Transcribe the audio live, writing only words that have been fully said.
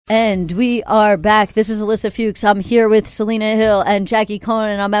And we are back. This is Alyssa Fuchs. I'm here with Selena Hill and Jackie Cohen,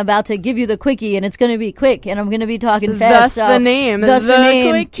 and I'm about to give you the quickie, and it's going to be quick, and I'm going to be talking fast. Thus the name. Thus the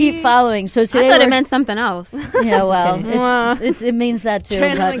name. Quickie. Keep following. So today I thought it meant something else. Yeah, well, it means that too.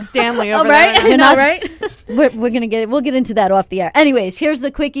 Channeling Stanley over right? there. We're not, right? We're gonna get. We'll get into that off the air. Anyways, here's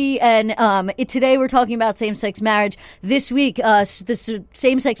the quickie, and today we're talking about same-sex marriage. This week, the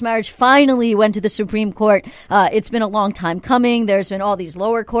same-sex marriage finally went to the Supreme Court. It's been a long time coming. There's been all these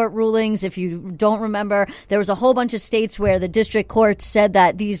lower court rulings. If you don't remember, there was a whole bunch of states where the district courts said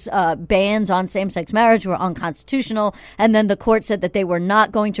that these bans on same-sex marriage were unconstitutional, and then the court said that they were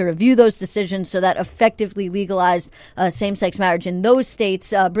not going to review those decisions, so that effectively legalized same-sex marriage in those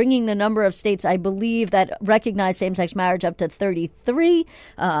states, bringing the number of states, I believe, that recognize same-sex marriage up to 33.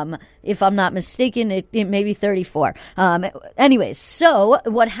 If I'm not mistaken, it may be 34. Anyways, so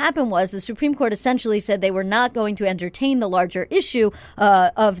what happened was the Supreme Court essentially said they were not going to entertain the larger issue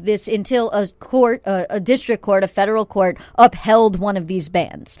of this until a district court, a federal court, upheld one of these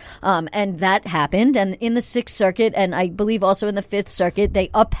bans. And that happened. And in the Sixth Circuit, and I believe also in the Fifth Circuit, they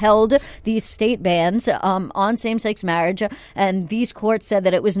upheld these state bans on same-sex marriage. And these courts said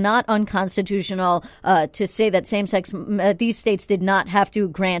that it was not unconstitutional to say that same-sex, these states did not have to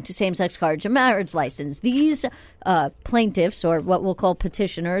grant same-sex marriage license. These plaintiffs, or what we'll call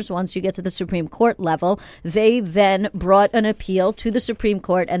petitioners, once you get to the Supreme Court level, they then brought an appeal to the Supreme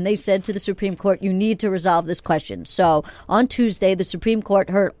Court, and they said to the Supreme Court, you need to resolve this question. So on Tuesday, the Supreme Court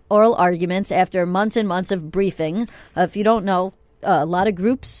heard oral arguments after months and months of briefing. If you don't know, a lot of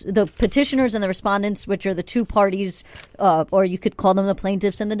groups, the petitioners and the respondents, which are the two parties, or you could call them the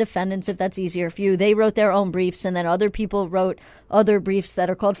plaintiffs and the defendants if that's easier for you, they wrote their own briefs, and then other people wrote other briefs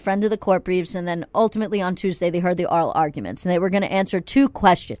that are called friend of the court briefs, and then ultimately on Tuesday they heard the oral arguments, and they were going to answer two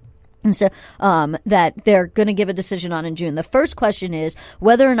questions. And so that they're going to give a decision on in June. The first question is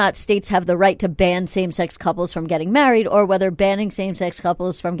whether or not states have the right to ban same-sex couples from getting married, or whether banning same-sex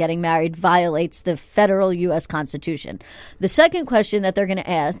couples from getting married violates the federal U.S. Constitution. The second question that they're going to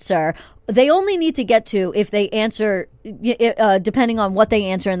answer, they only need to get to if they answer, depending on what they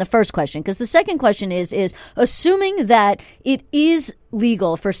answer in the first question. Because the second question is assuming that it is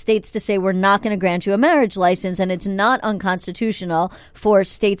legal for states to say we're not going to grant you a marriage license, and it's not unconstitutional for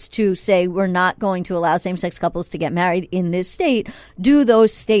states to say we're not going to allow same-sex couples to get married in this state, do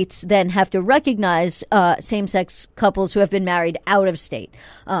those states then have to recognize same-sex couples who have been married out of state?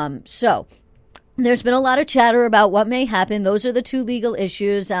 So there's been a lot of chatter about what may happen. Those are the two legal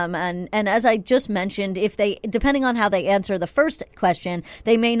issues. And as I just mentioned, if they, depending on how they answer the first question,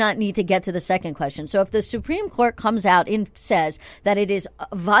 they may not need to get to the second question. So if the Supreme Court comes out and says that it is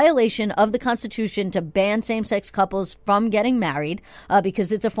a violation of the Constitution to ban same-sex couples from getting married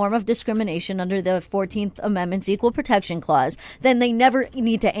because it's a form of discrimination under the 14th Amendment's Equal Protection Clause, then they never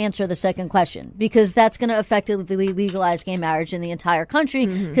need to answer the second question, because that's going to effectively legalize gay marriage in the entire country,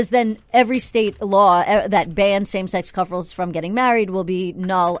 because then every state law that bans same-sex couples from getting married will be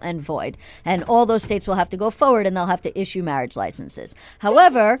null and void. And all those states will have to go forward, and they'll have to issue marriage licenses.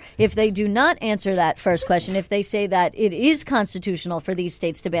 However, if they do not answer that first question, if they say that it is constitutional for these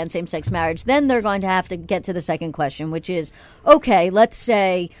states to ban same-sex marriage, then they're going to have to get to the second question, which is, okay, let's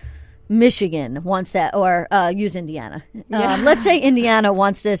say Michigan wants that, or use Indiana. Let's say Indiana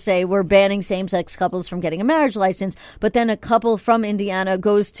wants to say we're banning same-sex couples from getting a marriage license, but then a couple from Indiana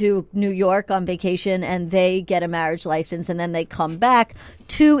goes to New York on vacation and they get a marriage license, and then they come back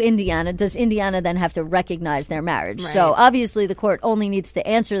to Indiana. Does Indiana then have to recognize their marriage? Right. So obviously the court only needs to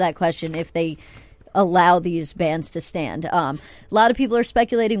answer that question if they allow these bans to stand. A lot of people are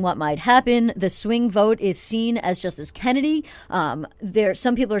speculating what might happen. The swing vote is seen as Justice Kennedy.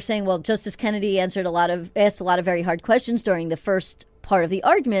 Some people are saying, well, Justice Kennedy asked a lot of very hard questions during the first part of the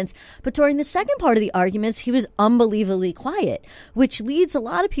arguments, but during the second part of the arguments, he was unbelievably quiet, which leads a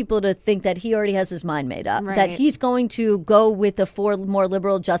lot of people to think that he already has his mind made up, right, that he's going to go with the four more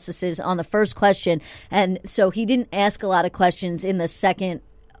liberal justices on the first question. And so he didn't ask a lot of questions in the second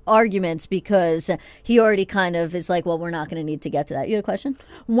arguments because he already kind of is like, well, we're not going to need to get to that. You had a question?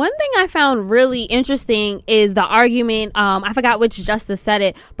 One thing I found really interesting is the argument. I forgot which justice said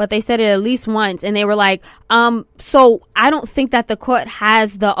it, but they said it at least once, and they were like, so I don't think that the court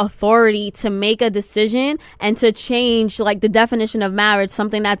has the authority to make a decision and to change like the definition of marriage,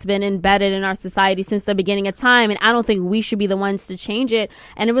 something that's been embedded in our society since the beginning of time, and I don't think we should be the ones to change it.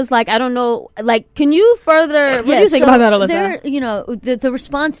 And it was like, I don't know, like, can you further, what do you think about that, Alyssa? The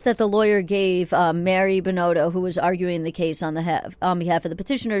response response that the lawyer gave Mary Bonotto, who was arguing the case on behalf of the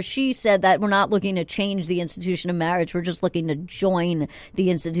petitioner, she said that we're not looking to change the institution of marriage. We're just looking to join the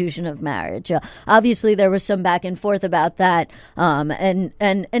institution of marriage. Obviously, there was some back and forth about that.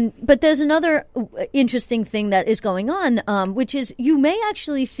 But there's another interesting thing that is going on, which is you may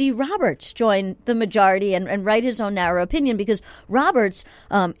actually see Roberts join the majority and write his own narrow opinion, because Roberts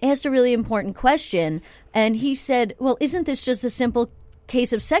asked a really important question, and he said, well, isn't this just a simple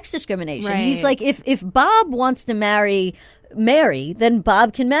case of sex discrimination? Right. He's like, if Bob wants to marry Mary, then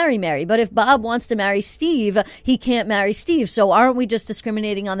Bob can marry Mary. But if Bob wants to marry Steve, he can't marry Steve. So aren't we just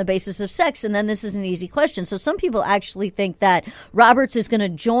discriminating on the basis of sex? And then this is an easy question. So some people actually think that Roberts is going to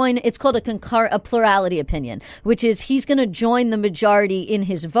join. It's called a plurality opinion, which is he's going to join the majority in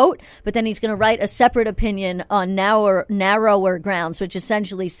his vote, but then he's going to write a separate opinion on narrower grounds, which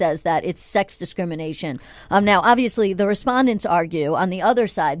essentially says that it's sex discrimination. Now, obviously, the respondents argue on the other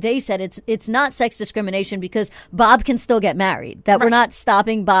side. They said it's not sex discrimination because Bob can still get married, that we're not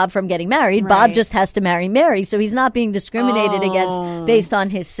stopping Bob from getting married. Bob just has to marry Mary, so he's not being discriminated against based on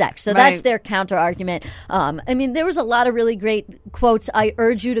his sex. So that's their counter argument. I mean, there was a lot of really great quotes. I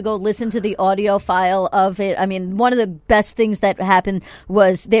urge you to go listen to the audio file of it. I mean, one of the best things that happened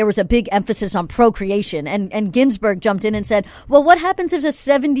was there was a big emphasis on procreation, and Ginsburg jumped in and said, well, what happens if a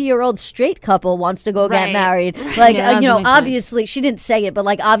 70-year-old straight couple wants to go get married? Like, obviously, she didn't say it, but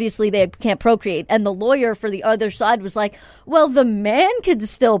like, obviously they can't procreate. And the lawyer for the other side was like, well, the man could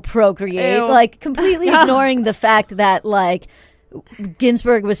still procreate. Ew. Like, completely ignoring the fact that, like,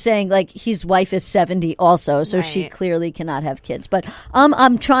 Ginsburg was saying, like, his wife is 70 also, so she clearly cannot have kids. But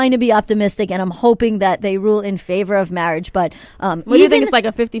I'm trying to be optimistic, and I'm hoping that they rule in favor of marriage. But what do you think? It's like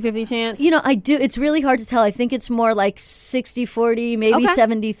a 50-50 chance? I do. It's really hard to tell. I think it's more like 60-40, maybe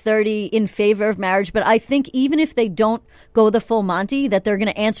 70-30 in favor of marriage. But I think even if they don't go the full Monty, that they're going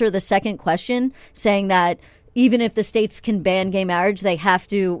to answer the second question saying that even if the states can ban gay marriage, they have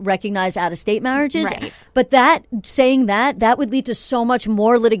to recognize out-of-state marriages. Right. But saying that would lead to so much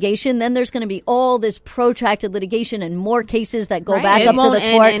more litigation. Then there's going to be all this protracted litigation and more cases that go back up to the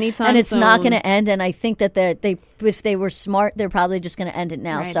court, and it's not going to end. And I think that if they were smart, they're probably just going to end it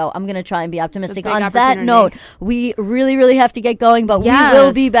now. Right. So I'm going to try and be optimistic. On that note, we really, really have to get going, but we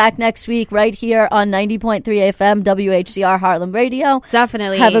will be back next week right here on 90.3 FM WHCR Heartland Radio.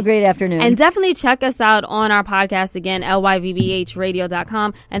 Definitely. Have a great afternoon. And definitely check us out on our podcast again,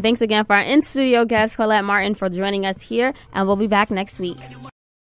 lyvbhradio.com. And thanks again for our in-studio guest, Colette Martin, for joining us here. And we'll be back next week.